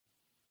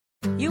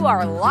You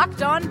are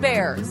Locked On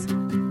Bears,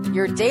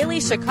 your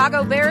daily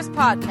Chicago Bears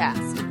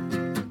podcast.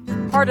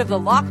 Part of the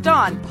Locked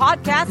On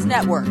Podcast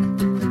Network,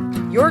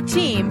 your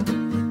team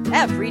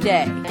every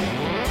day.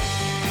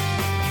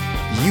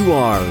 You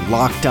are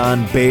Locked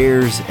On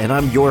Bears, and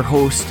I'm your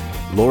host,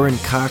 Lauren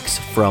Cox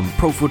from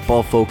Pro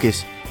Football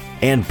Focus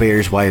and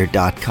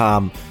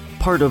BearsWire.com,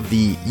 part of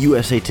the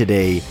USA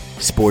Today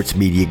Sports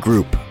Media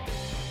Group.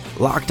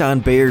 Locked On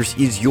Bears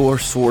is your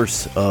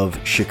source of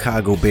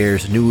Chicago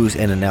Bears news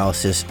and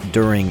analysis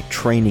during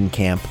training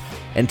camp.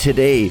 And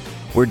today,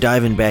 we're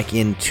diving back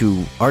into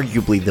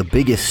arguably the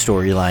biggest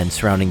storyline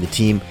surrounding the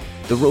team,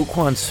 the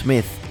Roquan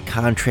Smith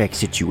contract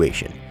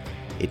situation.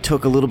 It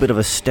took a little bit of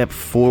a step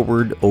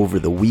forward over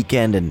the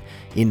weekend and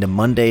into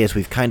Monday as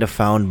we've kind of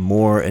found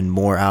more and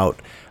more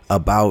out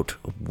about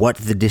what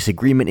the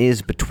disagreement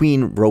is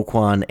between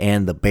Roquan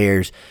and the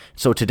Bears.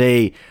 So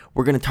today,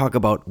 we're going to talk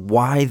about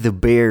why the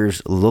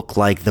Bears look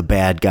like the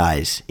bad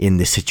guys in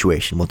this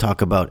situation. We'll talk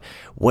about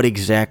what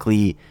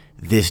exactly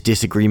this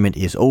disagreement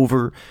is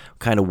over,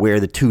 kind of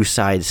where the two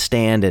sides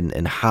stand,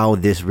 and how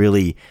this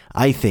really,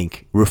 I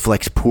think,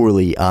 reflects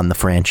poorly on the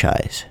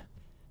franchise.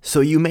 So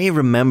you may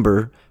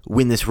remember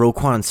when this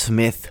Roquan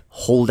Smith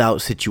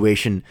holdout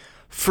situation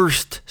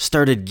first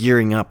started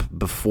gearing up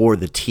before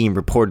the team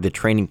reported the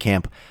training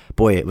camp.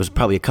 Boy, it was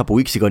probably a couple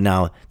weeks ago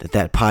now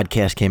that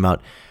podcast came out.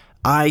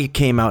 I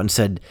came out and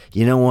said,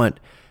 you know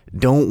what?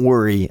 Don't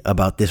worry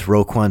about this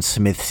Roquan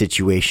Smith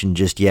situation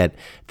just yet.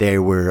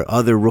 There were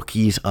other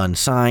rookies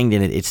unsigned,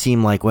 and it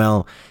seemed like,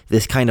 well,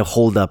 this kind of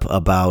holdup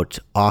about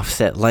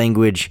offset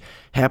language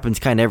happens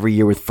kind of every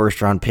year with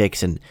first-round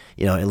picks, and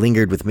it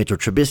lingered with Mitchell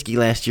Trubisky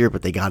last year,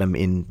 but they got him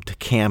into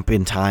camp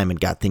in time and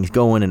got things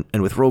going.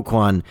 And with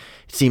Roquan,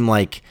 it seemed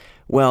like,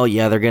 well,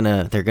 yeah, they're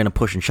gonna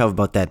push and shove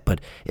about that, but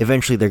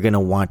eventually they're gonna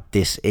want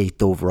this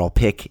 8th overall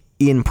pick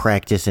in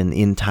practice and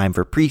in time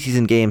for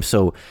preseason games.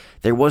 So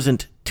there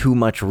wasn't too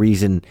much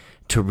reason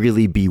to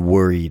really be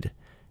worried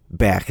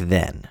back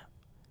then.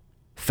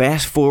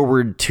 Fast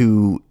forward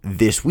to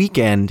this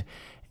weekend,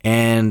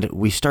 and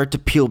we start to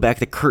peel back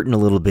the curtain a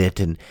little bit,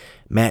 and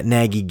Matt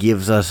Nagy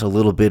gives us a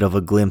little bit of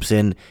a glimpse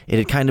in. It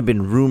had kind of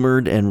been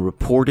rumored and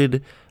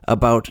reported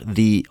about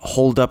the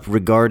holdup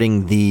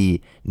regarding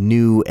the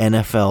new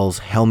NFL's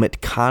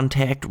helmet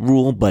contact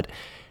rule, but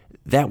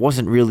that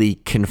wasn't really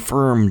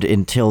confirmed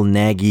until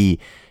Nagy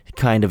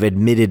kind of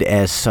admitted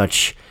as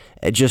such,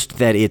 just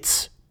that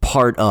it's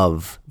part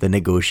of the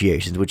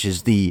negotiations, which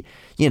is the,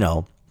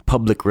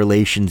 public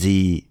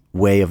relations-y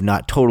way of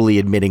not totally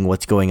admitting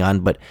what's going on.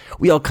 But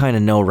we all kind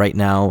of know right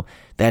now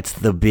that's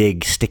the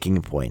big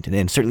sticking point.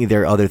 And certainly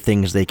there are other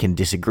things they can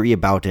disagree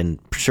about and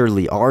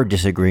surely are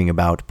disagreeing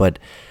about, but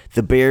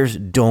the Bears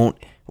don't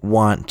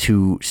want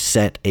to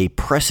set a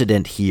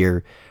precedent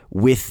here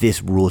with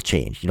this rule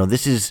change.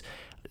 This is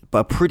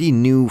a pretty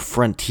new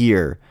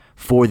frontier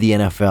for the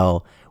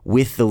NFL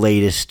with the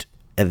latest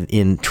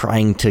in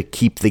trying to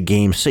keep the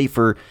game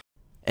safer,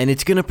 and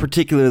it's going to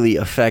particularly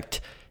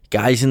affect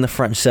guys in the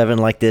front seven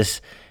like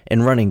this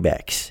and running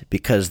backs,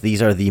 because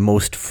these are the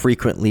most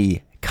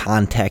frequently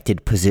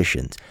contacted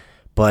positions.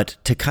 But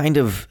to kind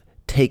of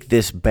take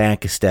this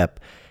back a step,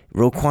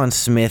 Roquan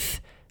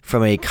Smith,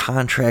 from a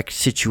contract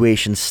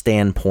situation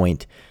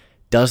standpoint,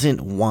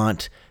 doesn't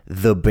want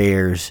the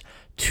Bears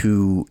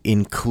to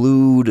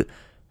include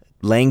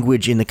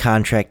language in the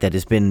contract that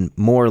has been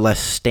more or less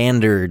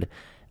standard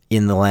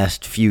in the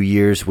last few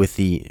years with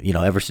the,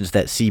 ever since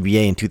that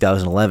CBA in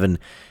 2011,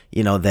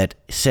 that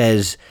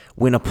says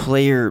when a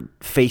player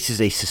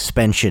faces a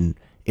suspension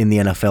in the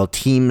NFL,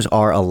 teams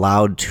are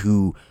allowed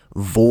to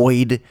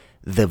void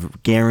the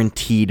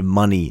guaranteed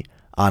money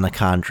on a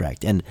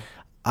contract. And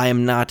I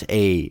am not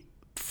a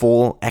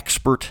full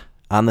expert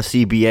on the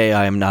CBA.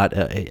 I am not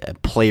a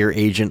player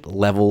agent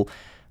level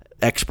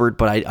expert,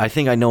 but I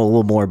think I know a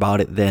little more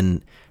about it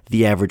than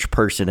the average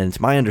person. And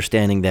it's my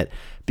understanding that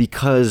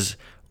because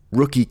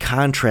rookie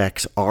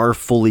contracts are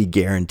fully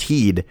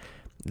guaranteed,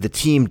 the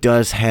team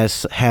does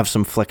have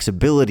some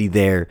flexibility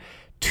there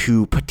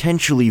to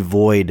potentially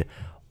void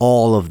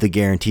all of the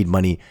guaranteed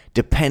money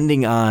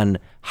depending on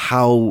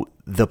how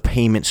the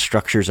payment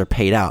structures are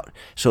paid out.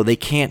 So they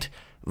can't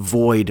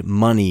void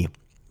money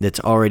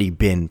that's already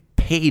been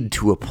paid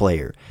to a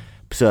player.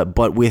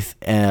 But with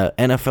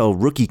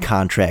NFL rookie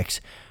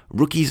contracts,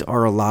 rookies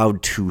are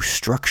allowed to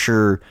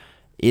structure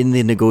in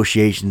the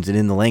negotiations and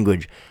in the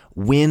language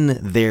when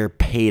they're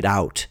paid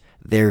out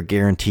their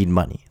guaranteed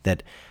money.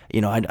 That,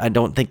 I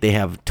don't think they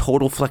have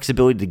total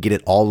flexibility to get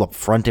it all up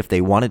front if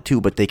they wanted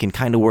to, but they can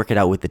kind of work it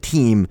out with the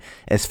team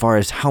as far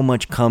as how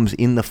much comes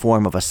in the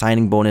form of a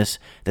signing bonus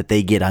that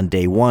they get on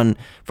day one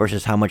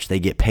versus how much they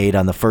get paid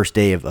on the first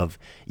day of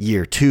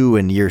year 2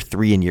 and year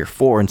 3 and year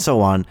 4 and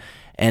so on.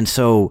 And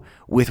so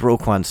with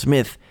Roquan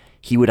Smith,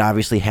 he would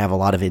obviously have a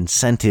lot of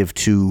incentive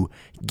to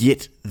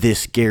get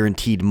this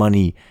guaranteed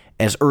money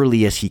as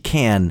early as he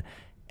can,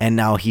 and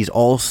now he's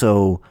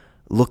also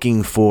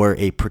looking for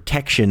a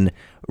protection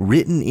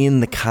written in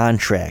the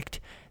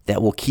contract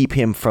that will keep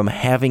him from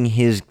having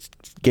his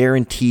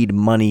guaranteed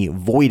money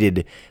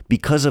voided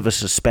because of a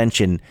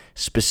suspension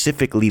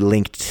specifically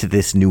linked to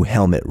this new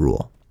helmet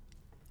rule.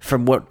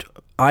 From what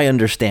I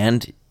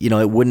understand,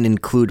 it wouldn't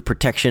include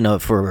protection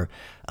for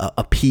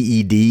a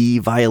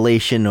PED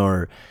violation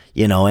or,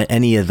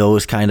 any of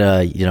those kind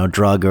of,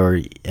 drug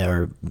or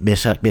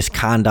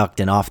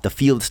misconduct and off the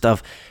field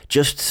stuff,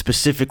 just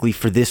specifically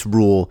for this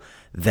rule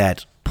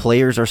that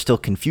players are still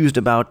confused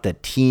about,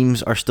 that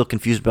teams are still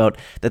confused about,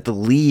 that the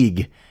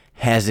league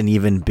hasn't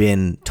even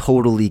been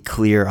totally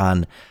clear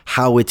on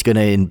how it's going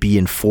to be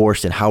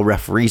enforced and how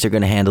referees are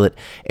going to handle it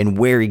and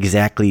where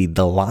exactly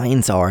the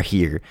lines are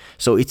here.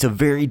 So it's a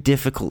very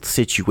difficult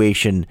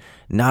situation,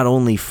 not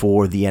only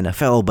for the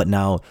NFL, but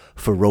now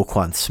for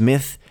Roquan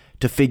Smith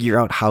to figure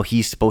out how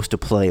he's supposed to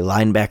play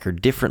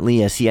linebacker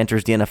differently as he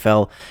enters the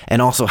NFL,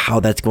 and also how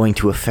that's going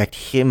to affect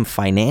him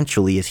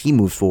financially as he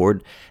moves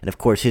forward. And of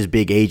course, his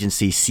big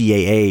agency,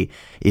 CAA,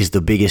 is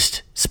the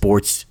biggest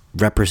sports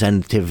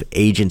representative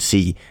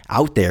agency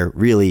out there,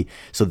 really.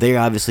 So they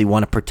obviously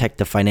want to protect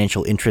the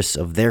financial interests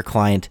of their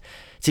client.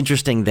 It's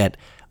interesting that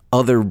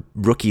other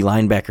rookie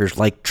linebackers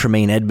like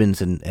Tremaine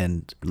Edmonds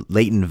and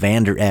Leighton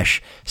Vander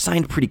Esch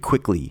signed pretty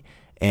quickly.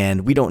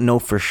 And we don't know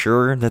for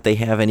sure that they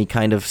have any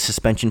kind of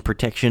suspension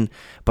protection,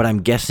 but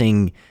I'm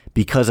guessing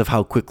because of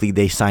how quickly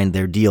they signed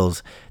their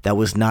deals, that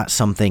was not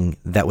something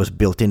that was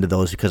built into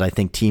those, because I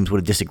think teams would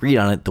have disagreed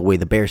on it the way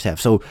the Bears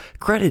have. So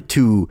credit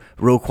to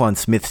Roquan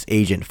Smith's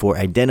agent for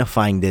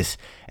identifying this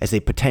as a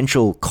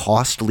potential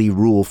costly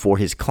rule for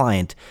his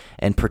client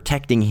and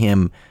protecting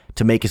him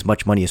to make as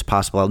much money as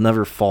possible. I'll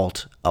never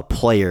fault a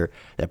player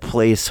that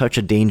plays such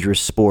a dangerous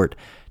sport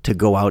to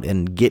go out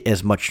and get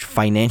as much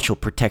financial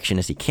protection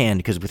as he can,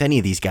 because with any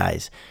of these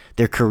guys,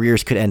 their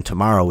careers could end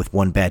tomorrow with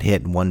one bad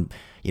hit and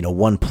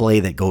one play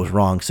that goes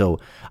wrong. So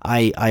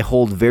I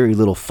hold very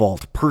little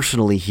fault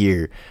personally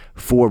here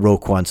for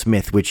Roquan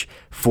Smith, which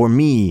for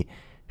me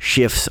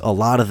shifts a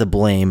lot of the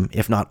blame,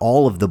 if not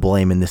all of the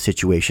blame in this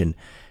situation,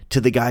 to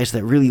the guys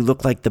that really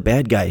look like the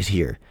bad guys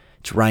here.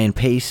 It's Ryan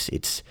Pace,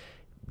 it's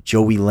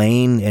Joey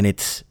Lane, and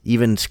it's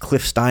even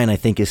Cliff Stein, I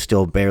think, is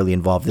still barely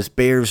involved. This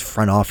Bears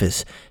front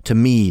office, to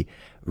me,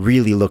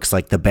 really looks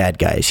like the bad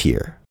guys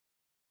here.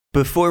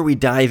 Before we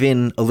dive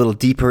in a little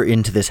deeper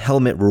into this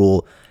helmet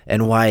rule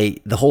and why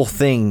the whole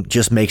thing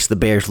just makes the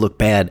Bears look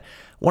bad, I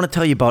want to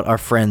tell you about our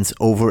friends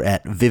over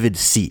at Vivid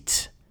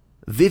Seats.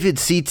 Vivid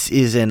Seats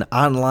is an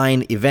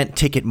online event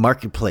ticket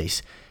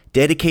marketplace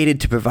dedicated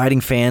to providing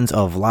fans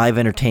of live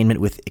entertainment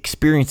with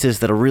experiences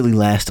that'll really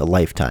last a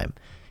lifetime.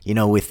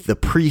 With the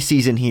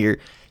preseason here,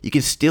 you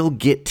can still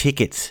get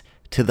tickets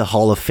to the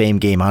Hall of Fame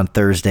game on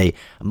Thursday.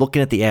 I'm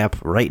looking at the app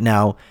right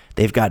now.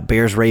 They've got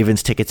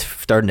Bears-Ravens tickets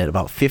starting at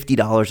about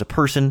 $50 a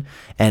person.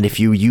 And if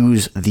you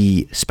use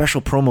the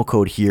special promo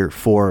code here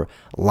for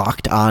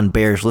Locked On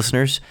Bears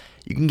listeners,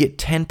 you can get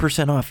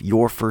 10% off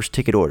your first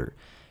ticket order.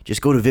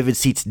 Just go to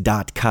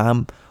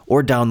vividseats.com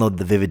or download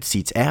the Vivid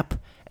Seats app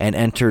and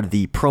enter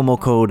the promo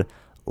code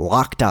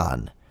Locked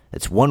On.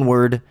 That's one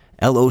word,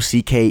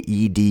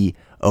 LOCKEDON.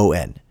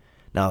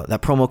 Now,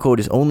 that promo code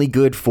is only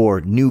good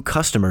for new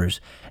customers,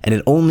 and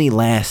it only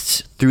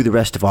lasts through the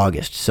rest of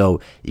August.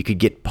 So you could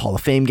get Hall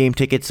of Fame game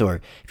tickets,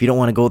 or if you don't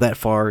want to go that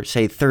far,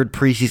 say third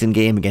preseason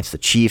game against the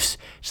Chiefs,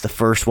 it's the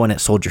first one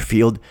at Soldier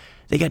Field.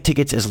 They got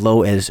tickets as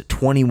low as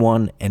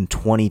 $21 and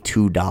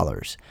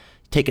 $22.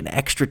 Take an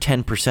extra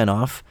 10%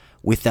 off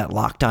with that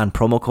Locked On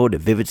promo code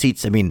at Vivid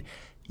Seats. I mean,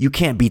 you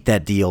can't beat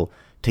that deal.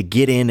 To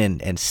get in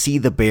and see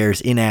the Bears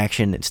in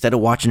action instead of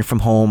watching from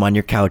home on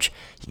your couch,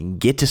 you can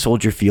get to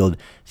Soldier Field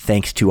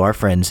thanks to our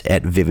friends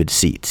at Vivid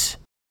Seats.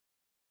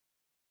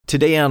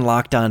 Today on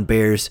Locked On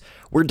Bears,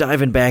 we're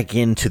diving back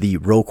into the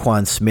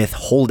Roquan Smith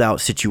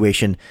holdout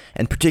situation,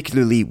 and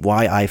particularly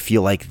why I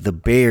feel like the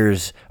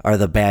Bears are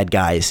the bad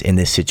guys in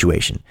this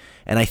situation.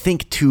 And I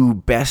think to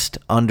best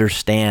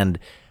understand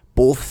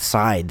both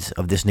sides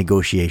of this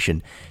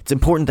negotiation, it's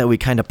important that we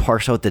kind of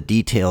parse out the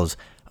details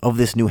of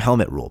this new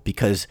helmet rule,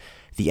 because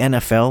the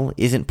NFL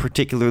isn't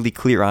particularly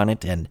clear on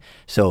it, and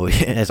so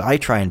as I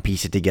try and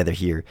piece it together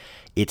here,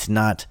 it's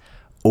not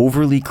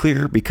overly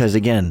clear because,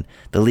 again,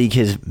 the league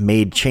has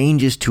made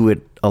changes to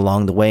it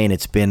along the way, and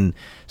it's been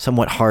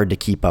somewhat hard to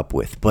keep up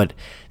with. But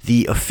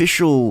the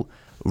official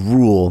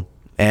rule,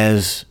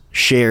 as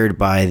shared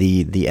by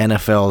the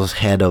NFL's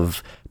head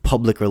of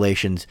public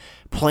relations,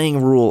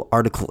 playing rule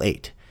Article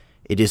 8,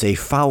 it is a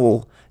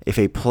foul if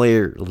a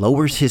player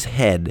lowers his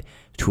head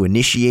to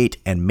initiate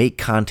and make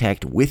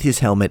contact with his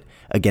helmet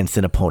against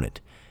an opponent.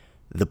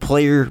 The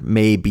player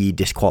may be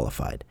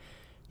disqualified.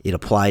 It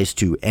applies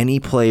to any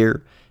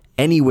player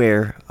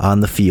anywhere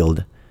on the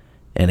field.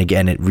 And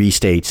again, it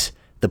restates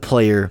the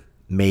player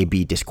may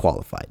be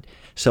disqualified.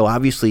 So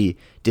obviously,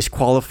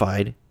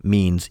 disqualified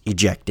means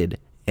ejected.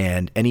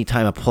 And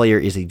anytime a player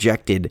is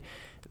ejected,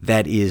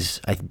 that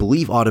is, I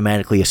believe,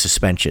 automatically a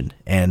suspension.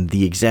 And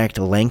the exact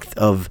length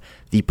of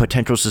the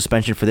potential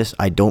suspension for this,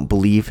 I don't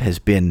believe, has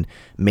been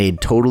made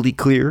totally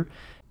clear.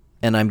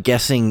 And I'm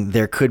guessing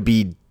there could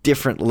be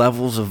different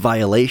levels of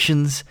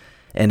violations.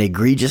 and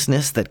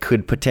egregiousness that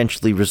could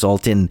potentially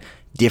result in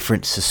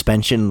different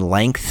suspension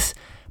lengths.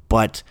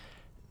 But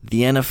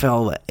the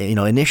NFL,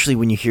 initially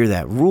when you hear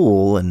that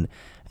rule, and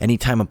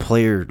anytime a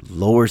player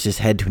lowers his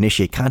head to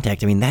initiate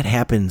contact, that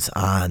happens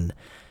on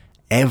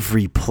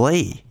every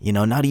play,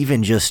 not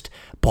even just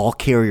ball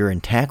carrier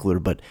and tackler,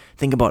 but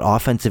think about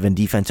offensive and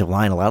defensive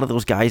line. A lot of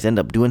those guys end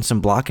up doing some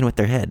blocking with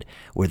their head,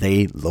 where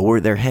they lower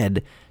their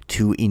head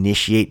to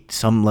initiate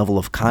some level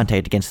of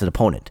contact against an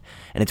opponent.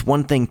 And it's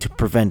one thing to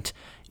prevent,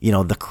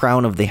 the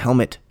crown of the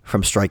helmet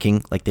from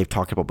striking, like they've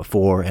talked about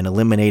before, and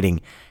eliminating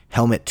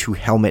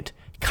helmet-to-helmet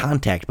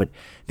contact, but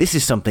this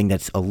is something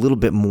that's a little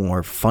bit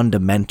more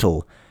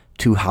fundamental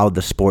to how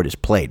the sport is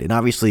played. And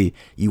obviously,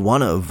 you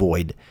want to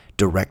avoid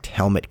direct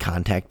helmet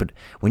contact, but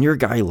when you're a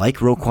guy like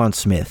Roquan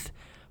Smith,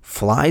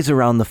 flies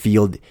around the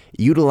field,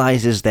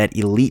 utilizes that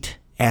elite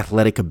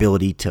athletic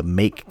ability to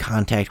make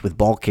contact with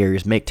ball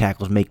carriers, make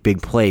tackles, make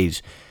big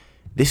plays,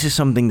 this is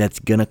something that's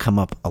going to come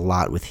up a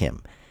lot with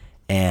him.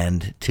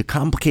 And to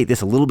complicate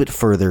this a little bit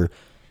further,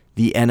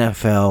 the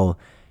NFL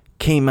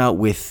came out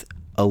with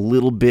a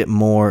little bit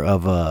more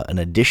of an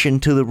addition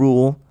to the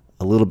rule,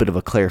 a little bit of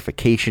a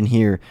clarification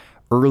here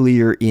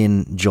earlier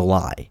in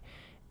July.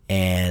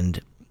 And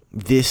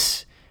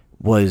this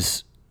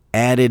was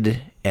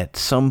added at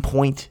some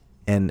point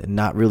and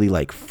not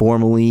really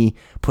formally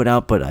put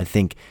out, but I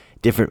think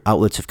different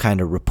outlets have kind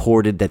of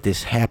reported that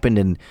this happened,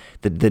 and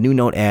the new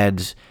note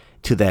adds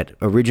to that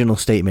original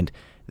statement,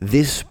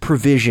 this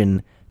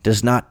provision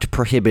does not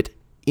prohibit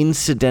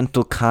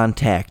incidental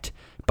contact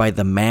by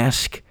the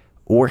mask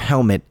or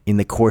helmet in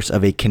the course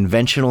of a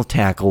conventional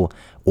tackle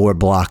or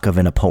block of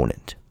an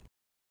opponent.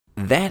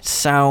 That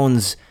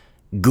sounds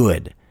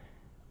good,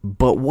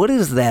 but what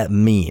does that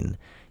mean?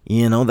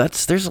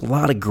 There's a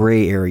lot of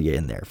gray area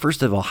in there.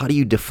 First of all, how do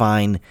you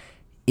define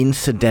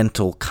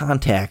incidental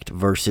contact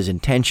versus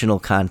intentional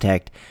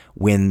contact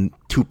when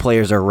two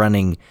players are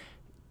running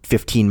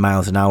 15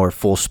 miles an hour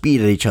full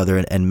speed at each other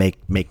and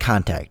make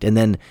contact? And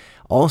then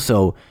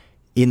also,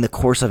 in the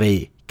course of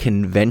a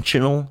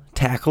conventional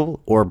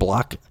tackle or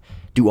block,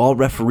 do all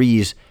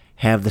referees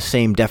have the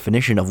same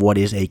definition of what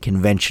is a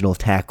conventional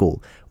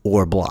tackle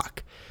or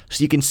block?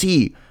 So you can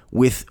see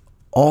with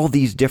all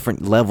these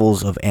different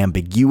levels of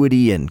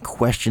ambiguity and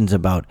questions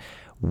about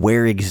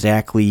where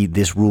exactly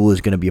this rule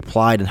is going to be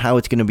applied and how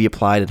it's going to be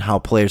applied and how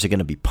players are going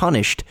to be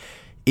punished,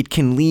 it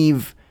can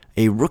leave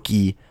a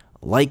rookie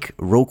like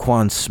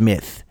Roquan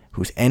Smith,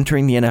 who's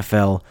entering the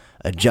NFL,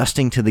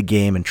 adjusting to the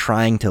game and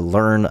trying to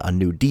learn a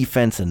new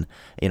defense and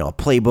a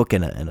playbook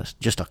and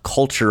just a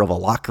culture of a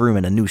locker room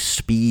and a new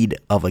speed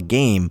of a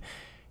game.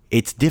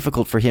 It's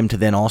difficult for him to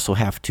then also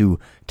have to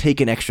take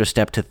an extra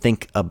step to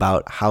think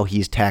about how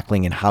he's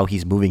tackling and how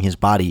he's moving his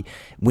body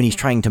when he's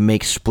trying to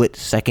make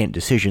split-second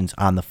decisions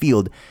on the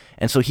field.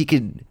 And so he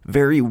could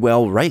very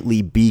well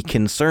rightly be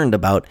concerned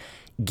about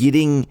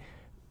getting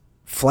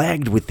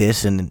flagged with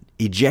this and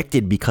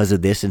ejected because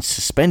of this and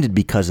suspended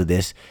because of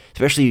this,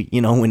 especially,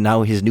 when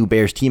now his new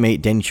Bears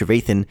teammate, Danny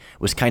Trevathan,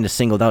 was kind of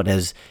singled out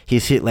as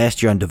his hit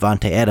last year on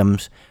Davante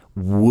Adams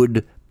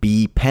would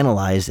be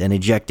penalized and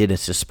ejected and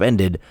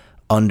suspended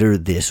under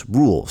this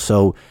rule.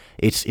 So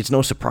it's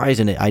no surprise,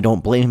 and I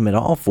don't blame him at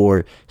all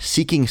for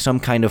seeking some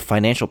kind of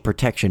financial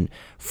protection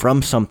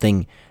from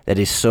something that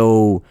is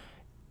so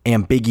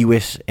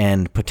ambiguous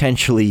and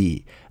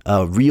potentially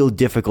a real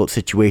difficult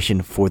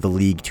situation for the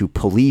league to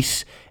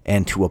police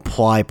and to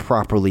apply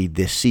properly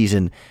this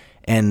season.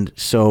 And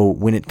so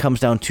when it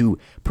comes down to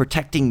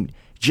protecting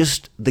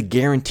just the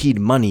guaranteed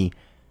money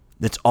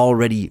that's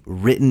already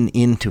written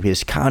into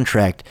his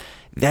contract,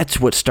 that's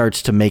what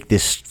starts to make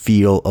this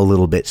feel a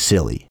little bit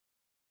silly.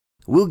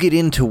 We'll get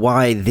into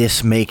why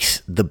this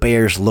makes the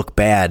Bears look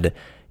bad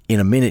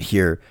in a minute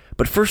here,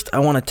 but first I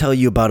want to tell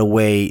you about a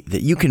way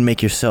that you can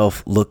make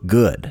yourself look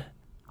good.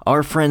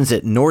 Our friends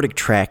at Nordic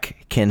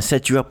Track can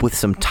set you up with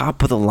some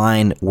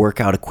top-of-the-line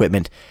workout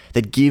equipment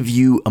that give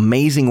you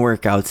amazing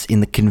workouts in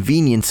the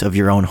convenience of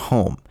your own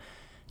home.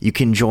 You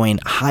can join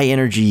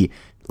high-energy,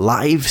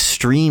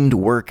 live-streamed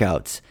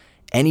workouts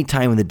any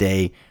time of the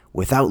day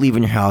without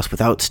leaving your house,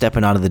 without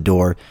stepping out of the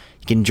door.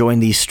 You can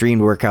join these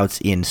streamed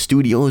workouts in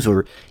studios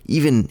or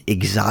even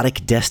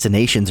exotic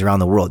destinations around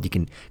the world. You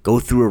can go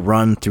through a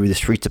run through the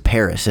streets of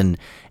Paris and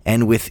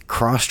end with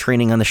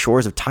cross-training on the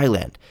shores of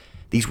Thailand.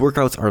 These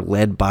workouts are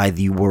led by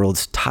the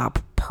world's top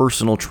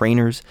personal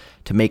trainers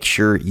to make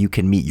sure you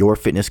can meet your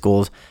fitness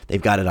goals.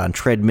 They've got it on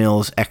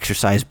treadmills,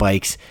 exercise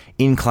bikes,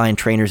 incline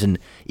trainers, and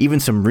even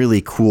some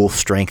really cool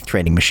strength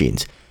training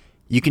machines.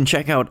 You can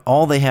check out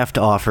all they have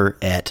to offer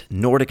at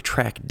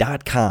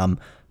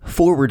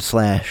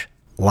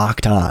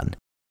NordicTrack.com/LockedOn.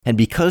 And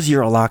because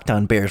you're a Locked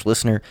On Bears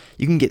listener,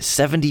 you can get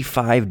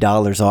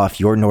 $75 off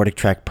your Nordic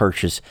Track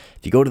purchase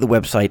if you go to the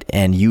website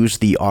and use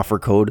the offer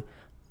code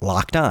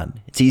Locked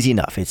On. It's easy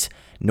enough. It's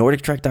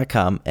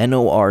NordicTrack.com,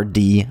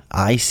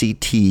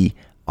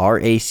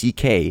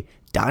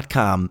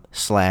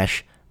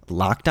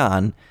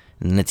 NordicTrack.com/LockedOn.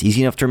 And it's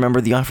easy enough to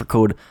remember the offer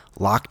code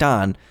Locked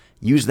On.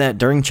 Use that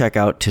during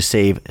checkout to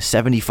save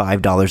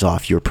 $75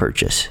 off your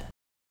purchase.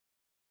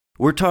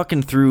 We're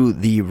talking through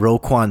the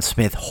Roquan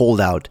Smith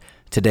holdout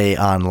today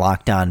on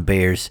Locked On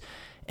Bears,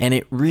 and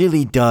it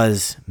really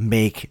does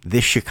make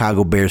this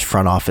Chicago Bears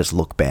front office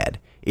look bad.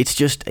 It's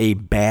just a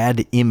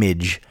bad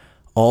image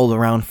all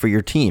around for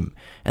your team,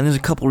 and there's a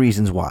couple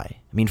reasons why.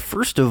 I mean,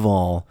 first of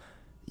all,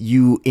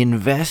 you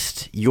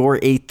invest your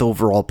 8th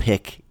overall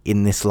pick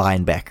in this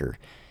linebacker.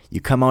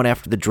 You come out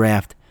after the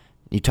draft,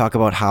 you talk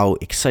about how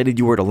excited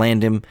you were to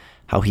land him,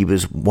 how he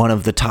was one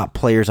of the top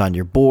players on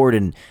your board,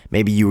 and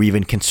maybe you were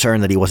even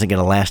concerned that he wasn't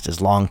going to last as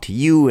long to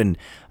you, and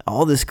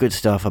all this good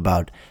stuff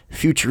about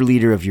future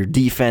leader of your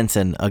defense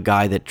and a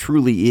guy that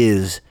truly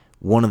is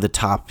one of the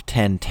top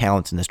 10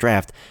 talents in this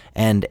draft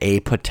and a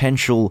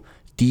potential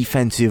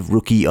defensive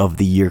rookie of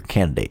the year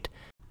candidate.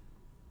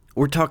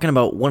 We're talking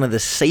about one of the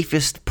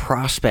safest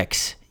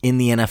prospects in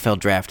the NFL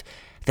draft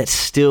that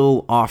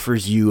still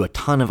offers you a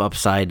ton of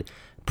upside,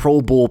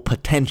 Pro Bowl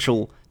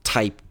potential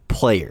type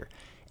player.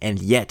 And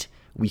yet,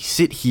 we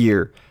sit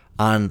here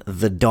on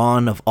the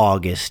dawn of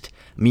August,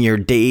 mere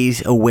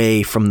days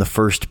away from the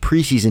first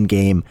preseason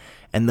game,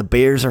 and the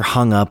Bears are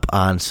hung up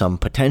on some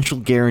potential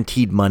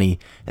guaranteed money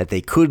that they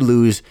could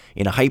lose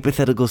in a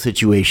hypothetical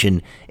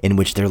situation in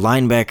which their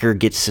linebacker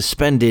gets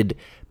suspended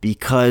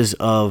because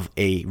of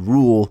a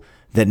rule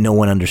that no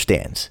one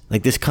understands.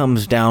 Like, this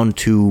comes down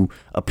to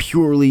a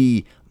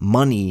purely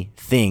money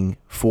thing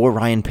for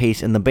Ryan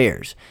Pace and the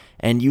Bears.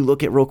 And you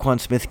look at Roquan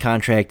Smith's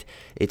contract,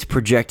 it's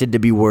projected to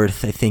be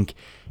worth, I think,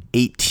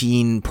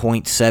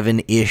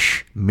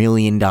 $18.7-ish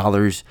million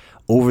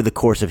over the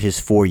course of his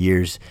 4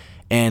 years.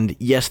 And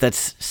yes,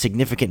 that's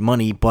significant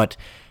money, but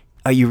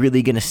are you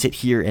really going to sit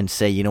here and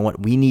say, you know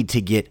what, we need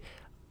to get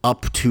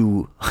up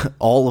to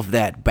all of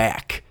that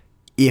back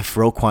if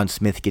Roquan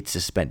Smith gets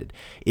suspended?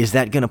 Is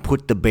that going to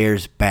put the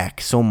Bears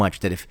back so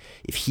much that if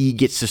he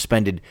gets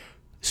suspended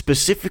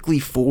specifically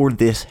for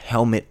this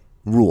helmet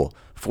rule,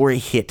 for a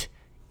hit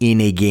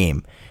in a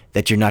game,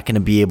 that you're not going to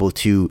be able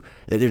to,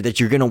 that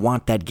you're going to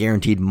want that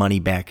guaranteed money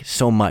back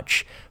so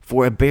much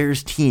for a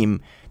Bears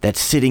team that's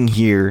sitting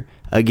here,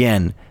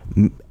 again,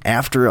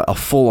 after a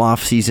full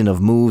offseason of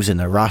moves and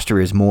the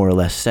roster is more or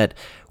less set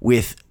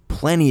with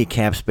plenty of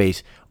cap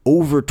space,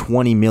 over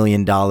 $20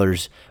 million,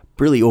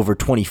 really over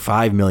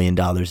 $25 million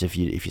if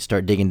you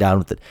start digging down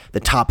with the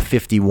top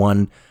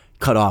 51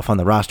 cut off on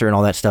the roster and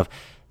all that stuff.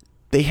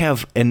 They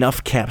have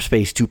enough cap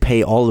space to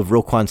pay all of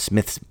Roquan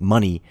Smith's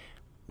money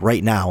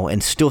right now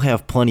and still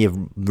have plenty of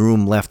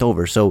room left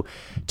over. So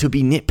to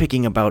be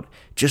nitpicking about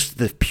just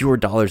the pure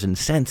dollars and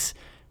cents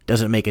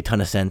doesn't make a ton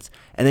of sense.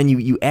 And then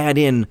you add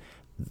in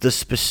the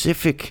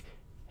specific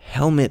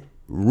helmet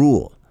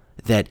rule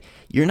that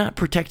you're not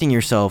protecting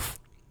yourself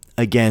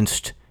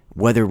against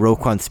whether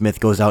Roquan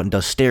Smith goes out and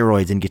does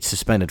steroids and gets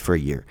suspended for a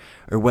year,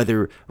 or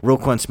whether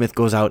Roquan Smith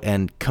goes out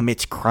and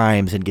commits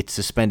crimes and gets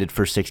suspended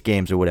for 6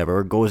 games or whatever,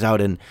 or goes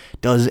out and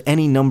does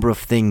any number of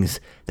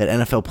things that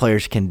NFL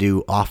players can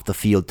do off the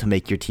field to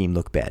make your team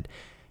look bad.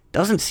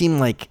 Doesn't seem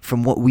like,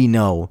 from what we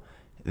know,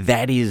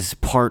 that is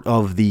part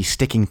of the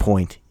sticking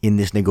point in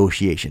this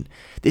negotiation.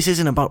 This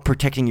isn't about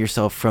protecting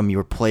yourself from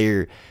your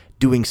player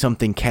doing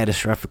something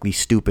catastrophically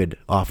stupid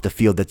off the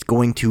field that's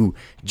going to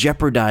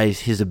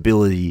jeopardize his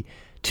ability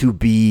to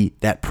be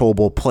that Pro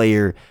Bowl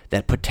player,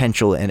 that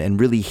potential, and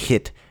really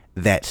hit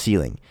that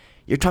ceiling.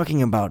 You're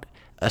talking about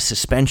a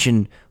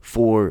suspension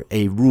for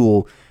a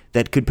rule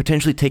that could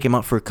potentially take him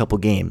out for a couple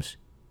games.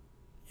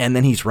 And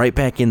then he's right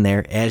back in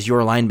there as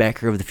your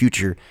linebacker of the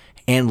future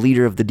and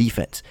leader of the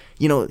defense.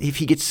 You know, if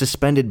he gets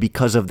suspended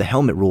because of the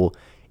helmet rule,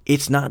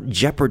 it's not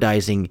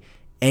jeopardizing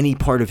any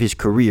part of his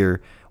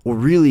career or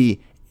really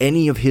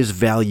any of his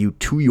value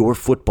to your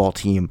football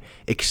team,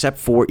 except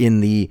for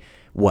in the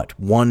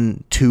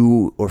 1,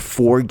 2, or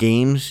 4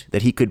 games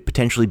that he could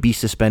potentially be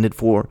suspended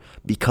for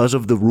because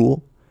of the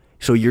rule.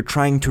 So you're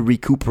trying to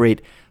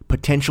recuperate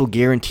potential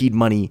guaranteed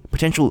money,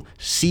 potential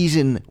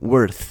season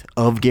worth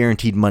of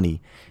guaranteed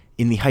money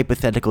in the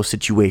hypothetical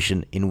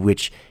situation in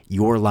which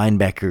your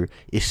linebacker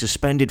is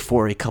suspended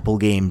for a couple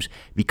games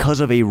because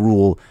of a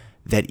rule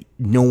that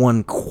no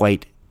one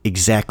quite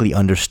exactly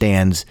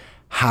understands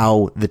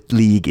how the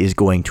league is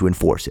going to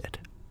enforce it.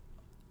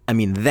 I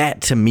mean,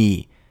 that to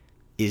me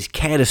is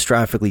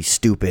catastrophically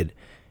stupid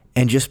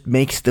and just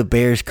makes the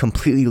Bears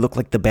completely look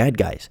like the bad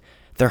guys.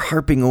 They're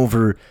harping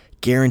over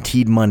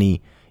guaranteed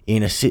money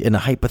in a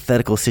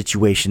hypothetical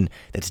situation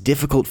that's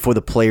difficult for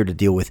the player to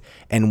deal with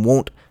and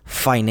won't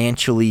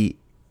financially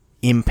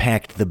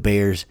impact the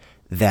Bears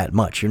that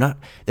much.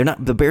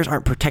 The Bears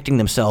aren't protecting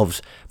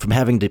themselves from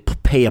having to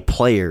pay a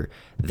player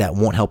that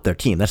won't help their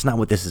team. That's not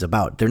what this is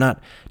about.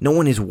 No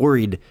one is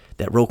worried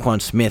that Roquan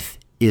Smith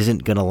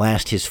isn't going to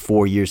last his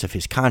 4 years of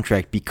his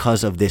contract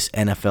because of this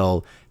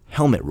NFL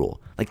helmet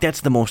rule. Like, that's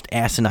the most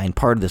asinine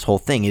part of this whole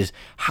thing, is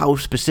how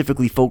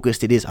specifically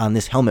focused it is on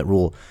this helmet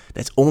rule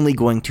that's only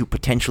going to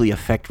potentially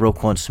affect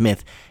Roquan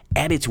Smith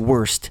at its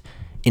worst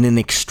in an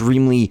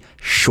extremely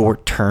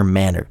short-term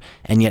manner.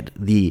 And yet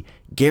the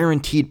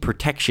guaranteed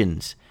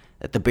protections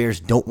that the Bears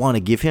don't want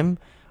to give him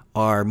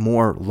are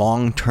more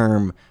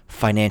long-term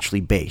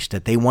financially based,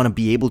 that they want to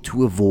be able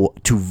to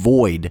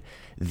void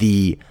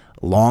the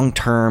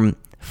long-term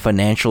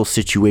financial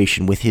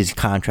situation with his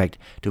contract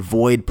to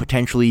void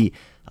potentially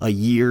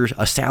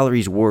a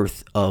salary's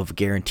worth of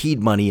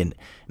guaranteed money and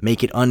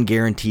make it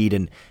unguaranteed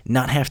and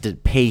not have to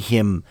pay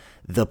him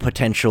the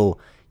potential,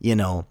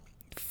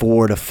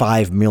 $4 to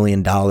 $5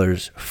 million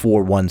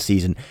for one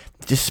season,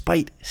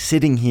 despite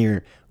sitting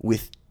here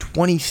with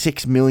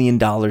 $26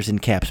 million in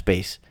cap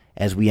space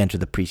as we enter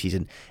the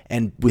preseason.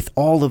 And with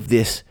all of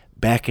this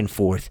back and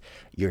forth,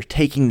 you're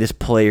taking this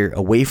player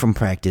away from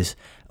practice,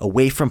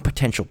 away from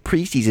potential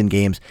preseason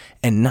games,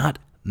 and not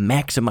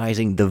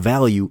maximizing the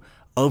value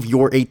of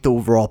your 8th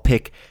overall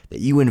pick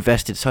that you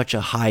invested such a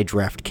high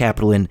draft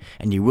capital in,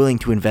 and you're willing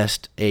to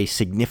invest a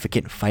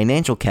significant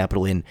financial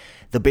capital in.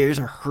 The Bears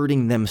are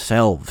hurting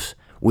themselves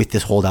with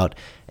this holdout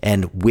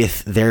and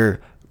with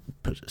their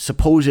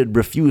supposed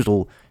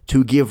refusal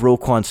to give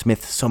Roquan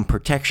Smith some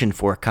protection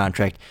for a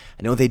contract.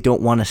 I know they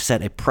don't want to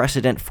set a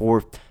precedent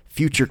for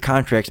future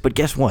contracts, but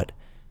guess what?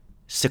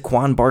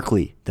 Saquon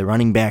Barkley, the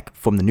running back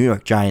from the New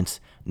York Giants,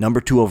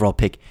 number 2 overall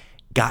pick,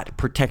 got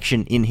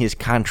protection in his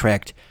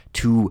contract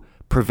to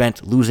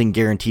prevent losing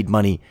guaranteed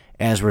money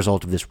as a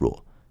result of this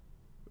rule.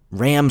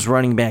 Rams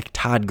running back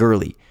Todd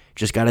Gurley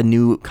just got a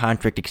new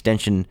contract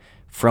extension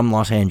from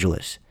Los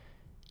Angeles.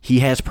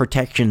 He has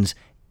protections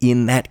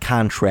in that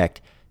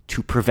contract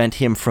to prevent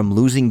him from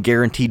losing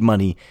guaranteed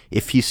money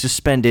if he's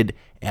suspended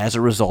as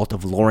a result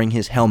of lowering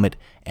his helmet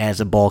as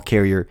a ball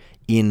carrier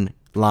in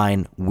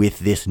line with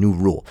this new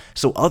rule.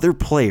 So other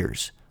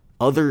players,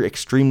 other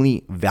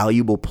extremely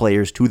valuable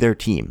players to their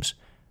teams,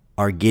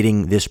 are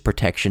getting this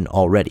protection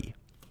already.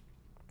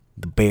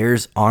 The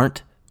Bears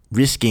aren't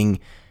risking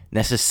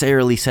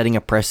necessarily setting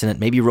a precedent.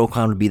 Maybe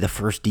Roquan would be the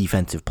first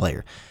defensive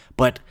player,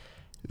 but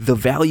the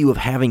value of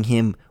having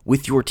him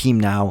with your team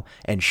now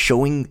and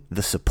showing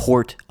the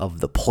support of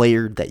the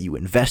player that you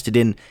invested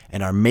in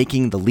and are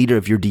making the leader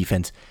of your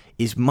defense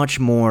is much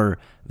more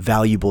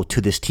valuable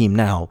to this team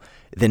now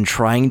than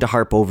trying to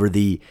harp over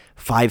the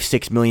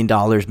 $5-6 million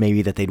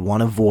maybe that they'd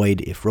want to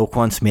void if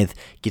Roquan Smith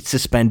gets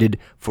suspended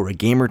for a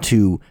game or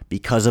two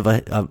because of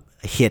a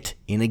hit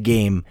in a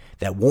game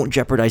that won't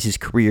jeopardize his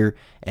career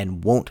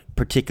and won't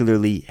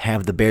particularly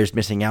have the Bears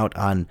missing out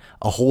on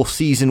a whole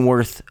season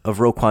worth of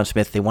Roquan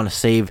Smith. They want to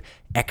save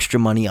extra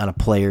money on a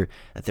player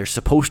that they're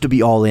supposed to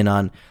be all in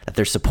on, that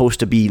they're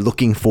supposed to be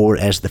looking for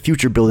as the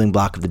future building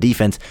block of the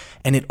defense,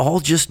 and it all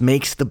just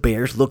makes the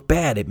Bears look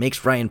bad. It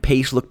makes Ryan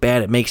Pace look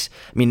bad. It makes,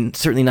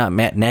 certainly not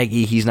Matt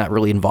Nagy, he's not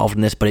really involved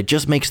in this, but it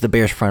just makes the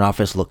Bears front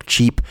office look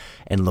cheap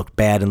and look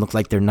bad and look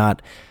like they're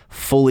not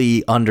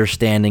fully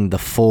understanding the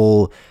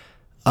full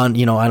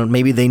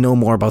maybe they know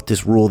more about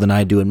this rule than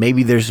I do, and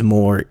maybe there's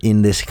more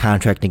in this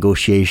contract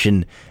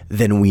negotiation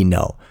than we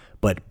know.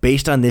 But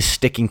based on this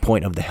sticking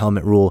point of the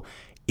helmet rule,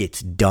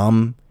 it's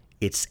dumb,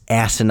 it's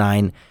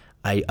asinine.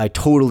 I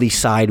totally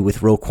side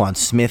with Roquan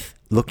Smith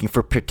looking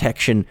for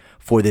protection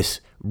for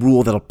this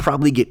rule that'll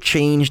probably get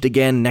changed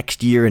again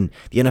next year, and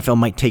the NFL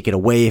might take it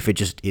away if it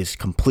just is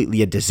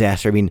completely a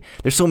disaster.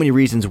 There's so many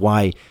reasons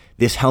why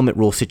this helmet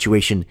rule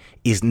situation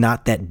is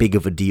not that big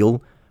of a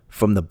deal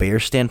from the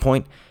Bears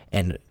standpoint,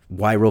 and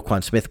why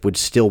Roquan Smith would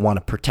still want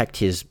to protect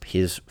his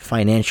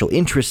financial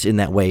interests in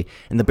that way.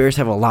 And the Bears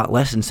have a lot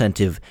less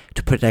incentive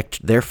to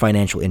protect their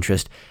financial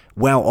interest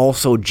while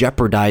also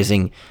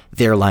jeopardizing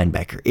their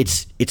linebacker.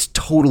 It's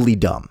totally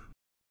dumb.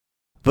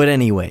 But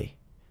anyway,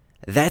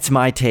 that's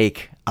my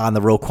take on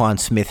the Roquan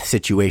Smith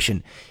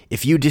situation.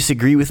 If you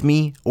disagree with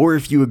me or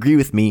if you agree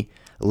with me,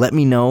 let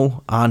me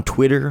know on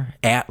Twitter.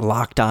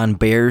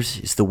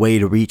 @LockedOnBears is the way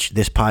to reach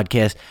this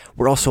podcast.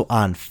 We're also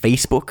on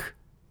Facebook.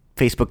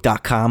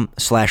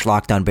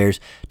 Facebook.com/LockedOnBears.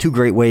 2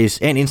 great ways,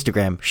 and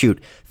Instagram.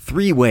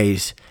 3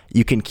 ways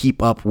you can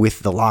keep up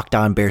with the Locked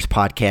On Bears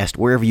podcast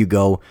wherever you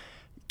go.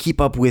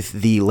 Keep up with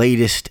the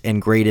latest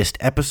and greatest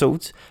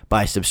episodes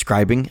by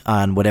subscribing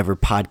on whatever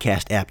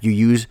podcast app you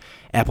use.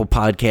 Apple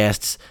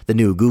Podcasts, the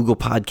new Google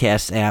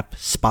Podcasts app,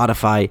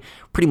 Spotify,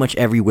 pretty much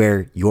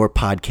everywhere your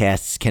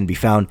podcasts can be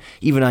found,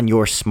 even on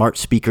your smart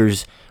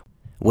speakers,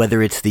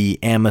 whether it's the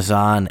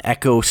Amazon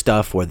Echo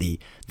stuff or the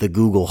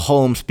Google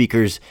Home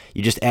speakers.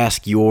 You just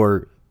ask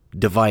your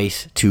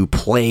device to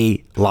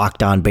play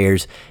Locked On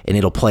Bears, and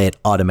it'll play it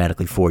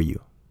automatically for you.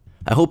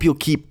 I hope you'll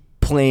keep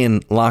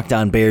playing Locked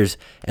On Bears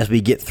as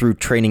we get through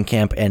training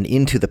camp and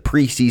into the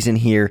preseason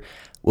here.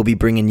 We'll be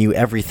bringing you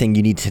everything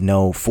you need to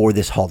know for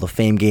this Hall of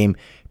Fame game,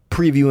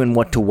 previewing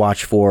what to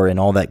watch for and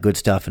all that good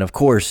stuff, and of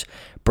course,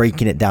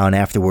 breaking it down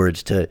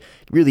afterwards to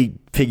really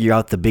figure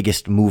out the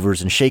biggest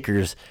movers and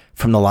shakers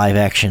from the live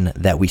action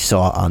that we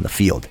saw on the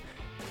field.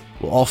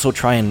 We'll also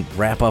try and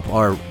wrap up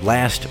our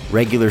last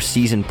regular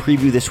season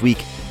preview this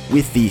week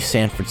with the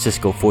San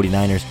Francisco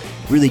 49ers.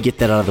 Really get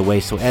that out of the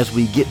way, so as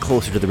we get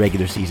closer to the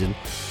regular season,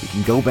 you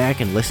can go back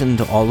and listen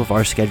to all of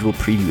our scheduled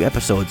preview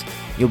episodes.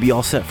 You'll be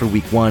all set for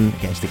Week 1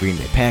 against the Green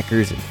Bay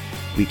Packers, and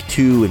Week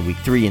 2 and Week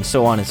 3, and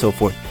so on and so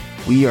forth.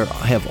 We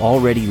have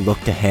already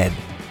looked ahead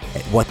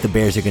at what the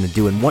Bears are going to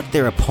do and what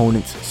their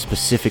opponents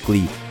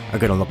specifically are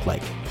going to look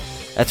like.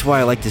 That's why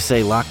I like to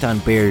say Locked On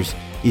Bears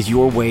is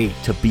your way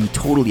to be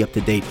totally up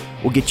to date.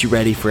 We'll get you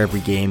ready for every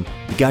game.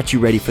 We got you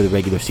ready for the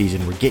regular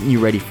season. We're getting you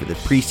ready for the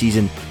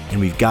preseason, and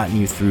we've gotten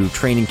you through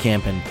training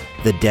camp and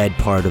the dead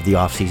part of the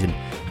offseason.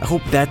 I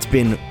hope that's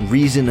been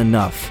reason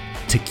enough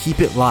to keep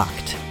it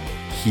locked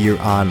here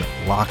on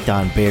Locked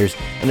On Bears.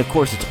 And of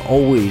course, it's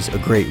always a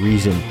great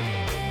reason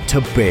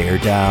to bear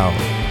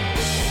down.